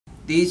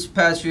these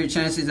past few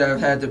chances that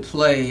I've had to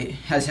play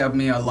has helped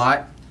me a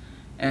lot.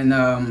 And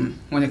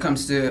when it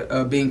comes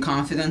to being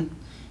confident,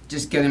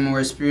 just getting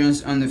more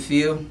experience on the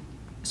field,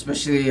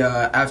 especially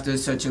after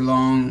such a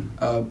long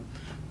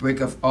break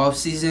of off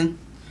season,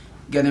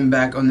 getting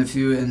back on the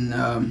field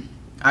and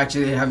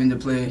actually having to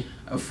play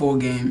a full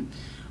game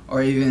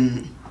or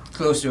even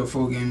close to a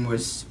full game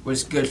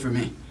was good for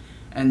me.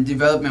 And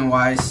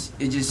development-wise,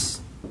 it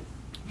just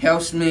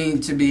helps me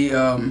to be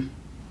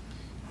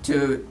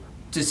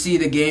to see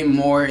the game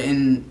more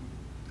in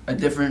a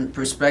different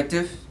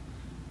perspective.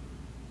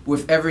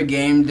 With every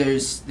game,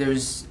 there's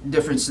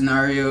different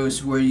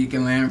scenarios where you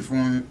can learn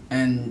from,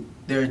 and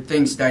there are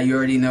things that you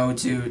already know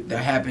too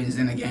that happens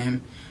in a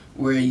game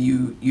where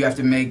you have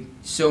to make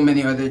so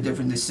many other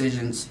different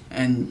decisions,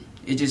 and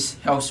it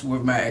just helps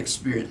with my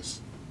experience.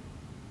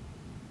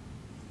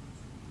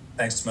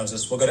 Thanks,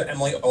 Moses. We'll go to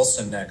Emily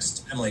Olson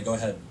next. Emily, go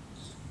ahead.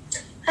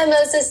 Hi,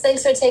 Moses.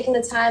 Thanks for taking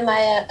the time.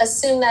 I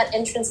assume that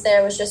entrance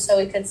there was just so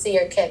we could see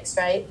your kicks,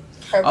 right?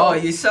 Purple. Oh,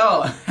 you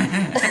saw. we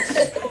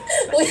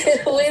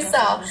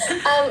saw.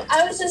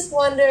 I was just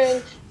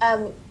wondering,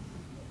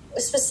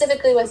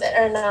 specifically with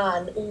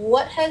Hernan,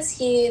 what has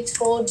he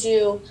told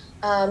you,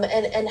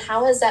 and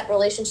how has that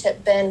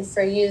relationship been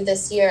for you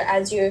this year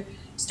as you're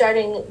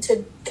starting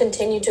to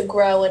continue to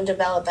grow and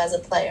develop as a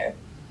player?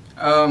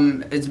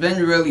 It's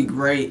been really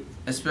great,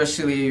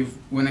 especially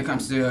when it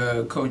comes to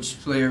a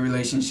coach-player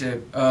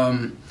relationship.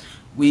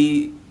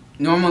 We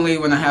normally,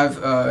 when I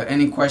have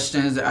any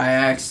questions, I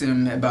ask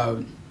him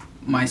about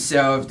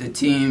myself, the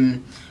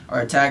team,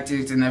 our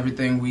tactics, and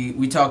everything.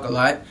 We talk a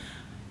lot,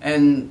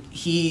 and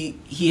he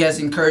has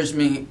encouraged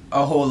me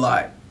a whole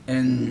lot.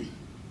 And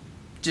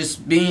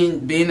just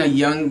being a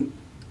young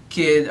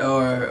kid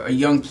or a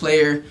young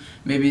player,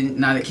 maybe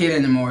not a kid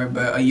anymore,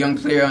 but a young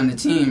player on the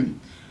team,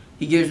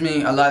 he gives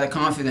me a lot of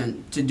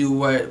confidence to do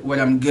what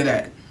I'm good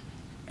at.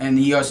 And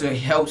he also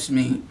helps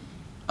me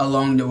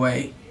along the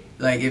way.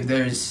 Like if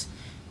there's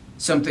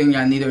something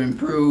I need to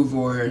improve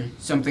or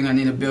something I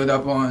need to build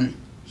up on,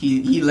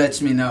 he lets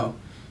me know.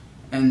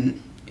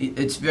 And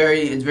it's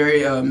very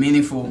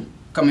meaningful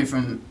coming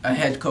from a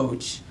head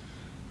coach.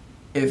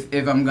 If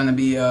I'm going to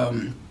be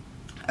a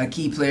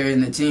key player in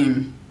the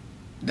team,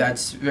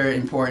 that's very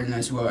important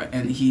as well.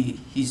 And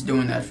he's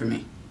doing that for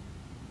me.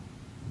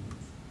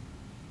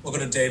 We'll go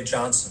to Dave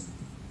Johnson.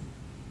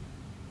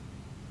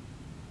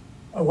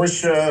 I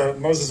wish,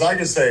 Moses, I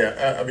could say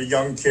I'm a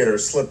young kid or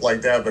slip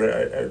like that, but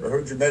I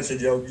heard you mention,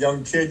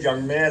 young kid,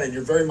 young man, and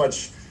you're very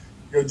much,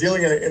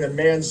 dealing in a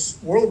man's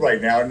world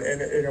right now, and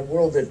in a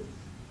world that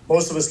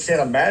most of us can't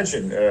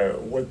imagine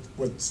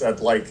what's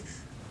that like.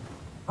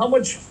 How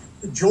much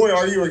joy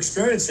are you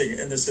experiencing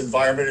in this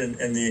environment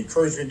and the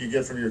encouragement you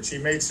get from your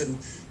teammates,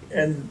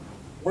 and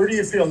where do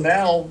you feel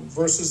now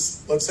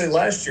versus, let's say,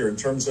 last year in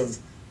terms of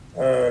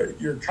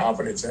your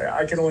confidence?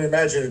 I can only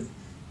imagine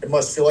it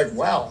must feel like,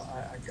 wow,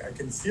 I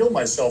can feel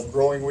myself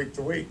growing week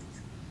to week.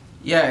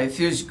 Yeah, it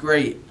feels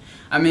great.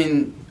 I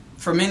mean,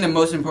 for me, the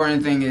most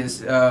important thing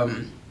is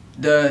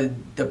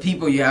the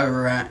people you have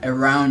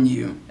around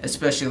you,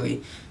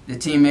 especially the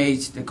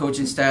teammates, the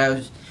coaching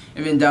staff,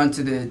 even down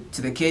to the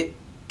kid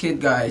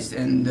guys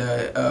and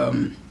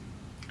the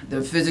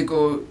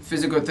physical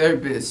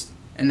therapists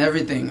and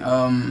everything.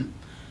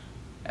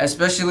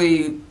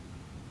 Especially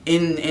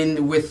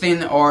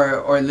within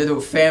our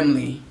little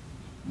family,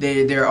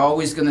 they're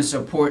always gonna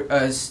support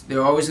us.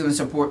 They're always gonna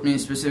support me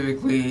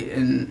specifically,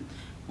 and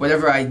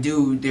whatever I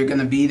do, they're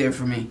gonna be there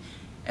for me.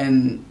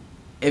 And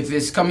if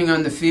it's coming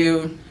on the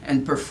field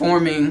and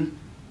performing,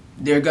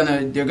 they're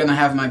gonna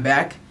have my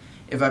back.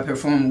 If I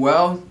perform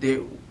well,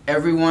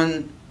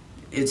 everyone,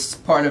 it's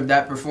part of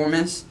that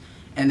performance.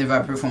 And if I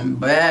perform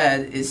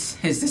bad, it's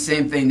the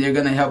same thing. They're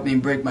gonna help me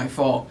break my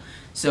fall.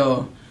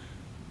 So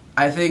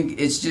I think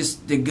it's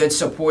just the good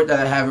support that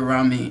I have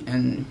around me.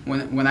 And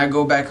when I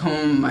go back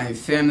home, my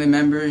family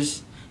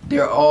members,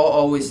 they're all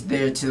always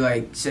there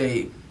to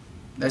say,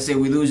 let's say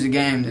we lose the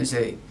game, they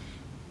say,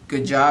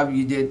 good job,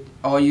 you did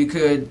all you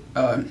could,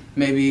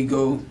 maybe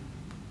go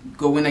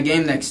win a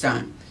game next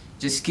time.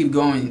 Just keep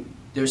going.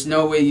 There's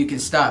no way you can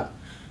stop.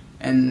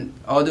 And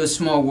all those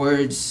small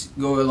words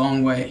go a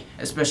long way,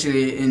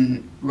 especially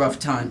in rough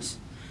times.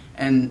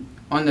 And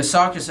on the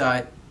soccer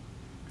side,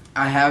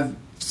 I have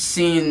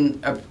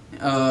seen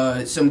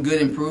some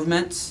good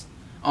improvements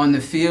on the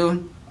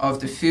field, off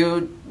the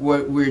field,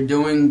 what we're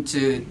doing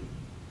to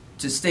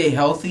stay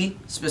healthy,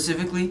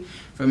 specifically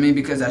for me,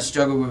 because I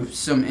struggled with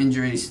some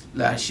injuries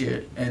last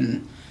year.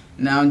 And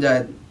now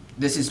that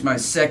this is my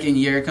second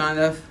year, kind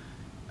of,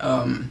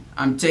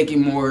 I'm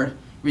taking more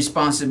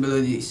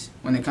responsibilities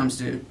when it comes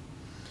to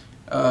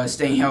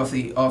staying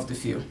healthy off the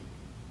field.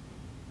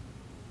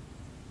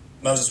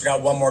 Moses, we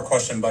got one more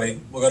question, buddy.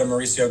 We'll go to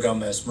Mauricio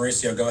Gomez.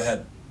 Mauricio, go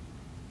ahead.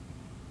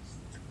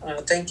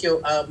 Thank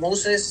you.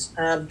 Moses,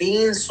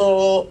 being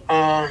so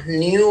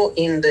new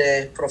in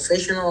the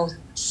professional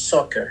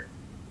soccer,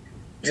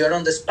 you're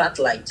on the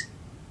spotlight.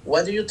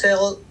 What do you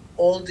tell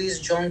all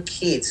these young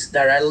kids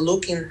that are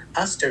looking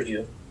after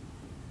you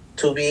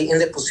to be in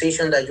the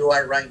position that you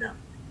are right now?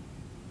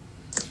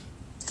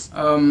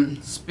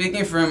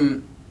 Speaking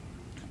from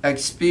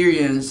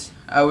experience,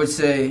 I would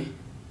say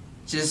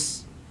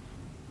just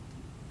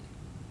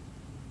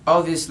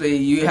obviously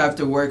you have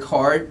to work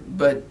hard,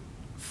 but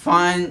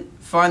find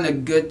a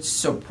good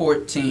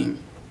support team.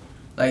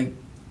 Like,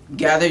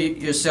 gather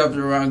yourself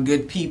around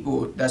good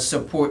people that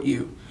support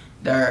you,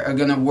 that are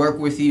gonna work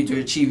with you to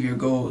achieve your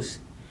goals.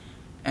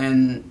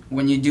 And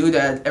when you do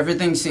that,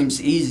 everything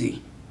seems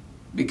easy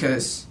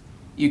because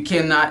you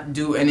cannot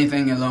do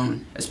anything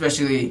alone,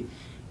 especially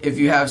if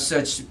you have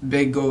such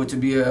big goal to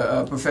be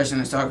a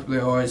professional soccer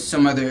player or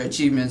some other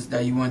achievements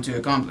that you want to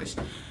accomplish.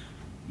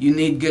 You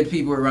need good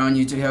people around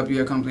you to help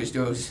you accomplish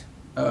those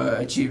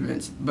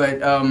achievements.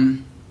 But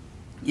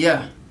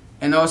yeah,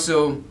 and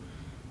also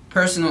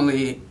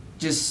personally,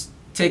 just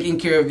taking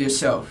care of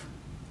yourself,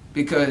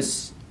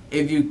 because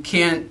if you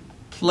can't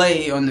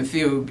play on the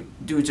field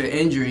due to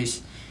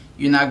injuries,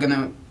 you're not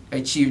gonna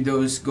achieve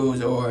those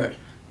goals or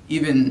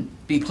even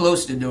be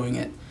close to doing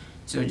it.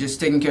 So just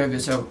taking care of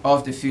yourself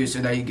off the field so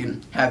that you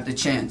can have the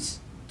chance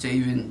to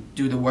even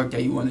do the work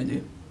that you want to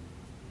do.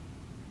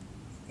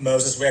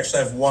 Moses, we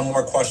actually have one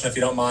more question if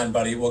you don't mind,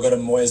 buddy. We'll go to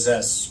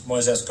Moises.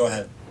 Moises, go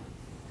ahead.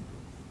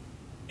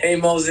 Hey,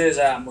 Moses,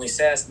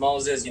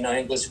 Moses,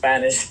 English,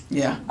 Spanish.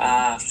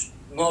 Yeah.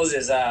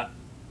 Moses,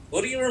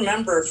 what do you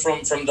remember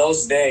from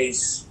those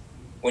days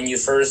when you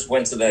first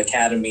went to the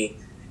academy?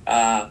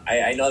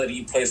 I know that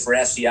you played for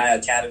FCI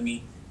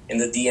Academy in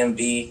the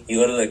DMV. You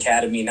go to the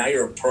academy. Now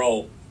you're a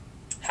pro.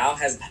 How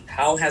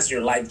has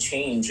your life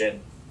changed,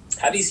 and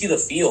how do you see the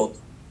field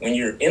when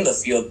you're in the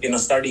field in a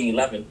starting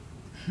 11?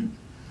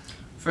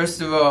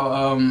 First of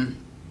all,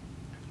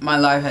 my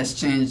life has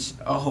changed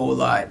a whole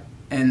lot,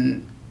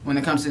 and when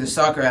it comes to the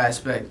soccer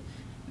aspect,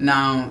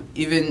 now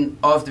even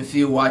off the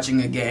field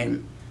watching a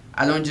game,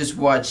 I don't just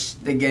watch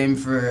the game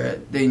for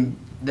the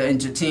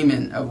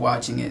entertainment of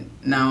watching it.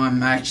 Now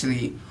I'm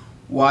actually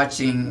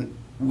watching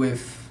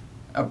with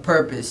a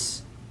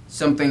purpose,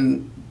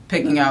 something,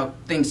 picking out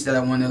things that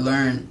I want to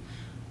learn,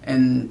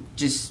 and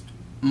just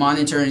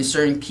monitoring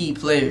certain key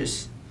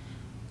players,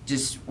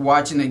 just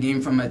watching the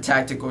game from a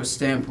tactical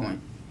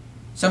standpoint.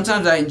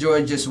 Sometimes I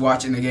enjoy just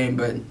watching the game,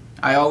 but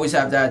I always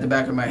have that at the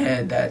back of my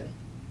head that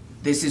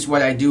this is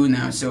what I do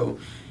now. So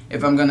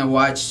if I'm going to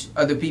watch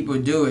other people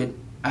do it,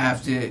 I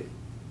have to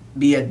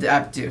be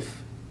adaptive,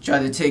 try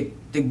to take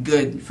the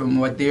good from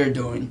what they're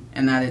doing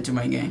and add it to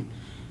my game.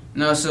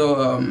 And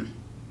also,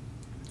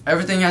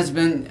 everything has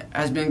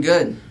been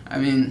good. I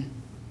mean,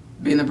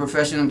 being a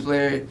professional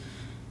player,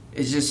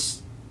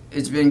 it's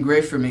been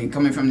great for me.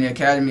 Coming from the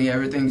academy,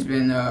 everything's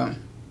been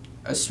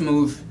a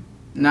smooth,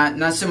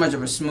 not so much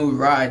of a smooth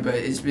ride, but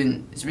it's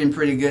been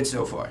pretty good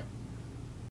so far.